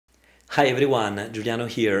Hi everyone, Giuliano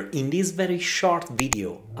here. In this very short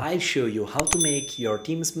video, I'll show you how to make your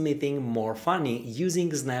Teams meeting more funny using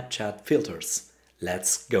Snapchat filters.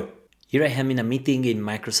 Let's go! Here I am in a meeting in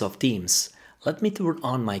Microsoft Teams. Let me turn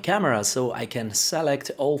on my camera so I can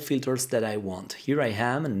select all filters that I want. Here I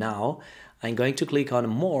am and now I'm going to click on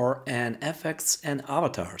More and Effects and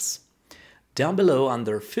Avatars. Down below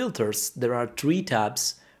under Filters there are three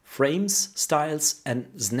tabs: Frames, Styles and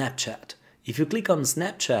Snapchat. If you click on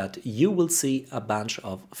Snapchat, you will see a bunch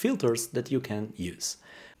of filters that you can use.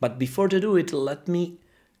 But before to do it, let me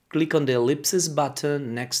click on the ellipsis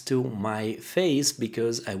button next to my face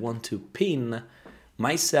because I want to pin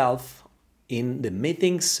myself in the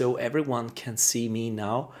meeting so everyone can see me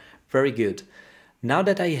now. Very good. Now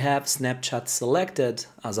that I have Snapchat selected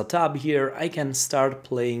as a tab here, I can start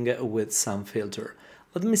playing with some filter.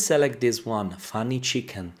 Let me select this one, Funny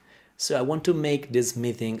Chicken. So I want to make this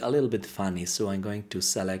meeting a little bit funny, so I'm going to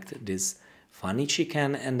select this Funny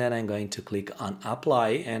Chicken and then I'm going to click on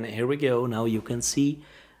Apply, and here we go. Now you can see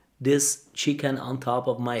this chicken on top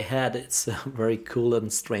of my head. It's very cool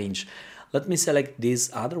and strange. Let me select this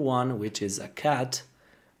other one, which is a cat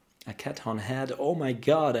on head. Oh my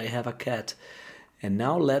god, I have a cat. And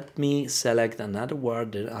now let me select another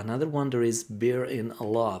word, another one. There is beer in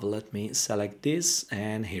love. Let me select this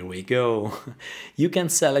and here we go. You can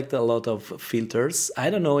select a lot of filters.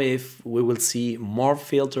 I don't know if we will see more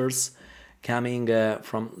filters coming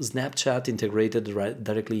from Snapchat integrated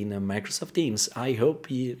directly in Microsoft Teams. I hope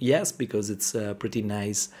yes, because it's pretty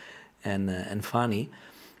nice and funny.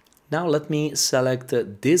 Now let me select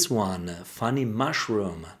this one, Funny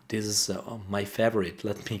Mushroom. This is my favorite.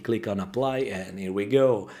 Let me click on Apply and here we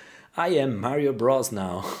go. I am Mario Bros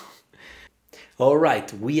now.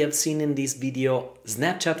 Alright, we have seen in this video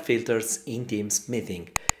Snapchat filters in Teams meeting.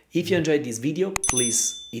 If you enjoyed this video,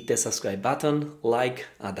 please hit the subscribe button, like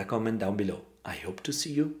and a comment down below. I hope to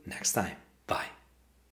see you next time.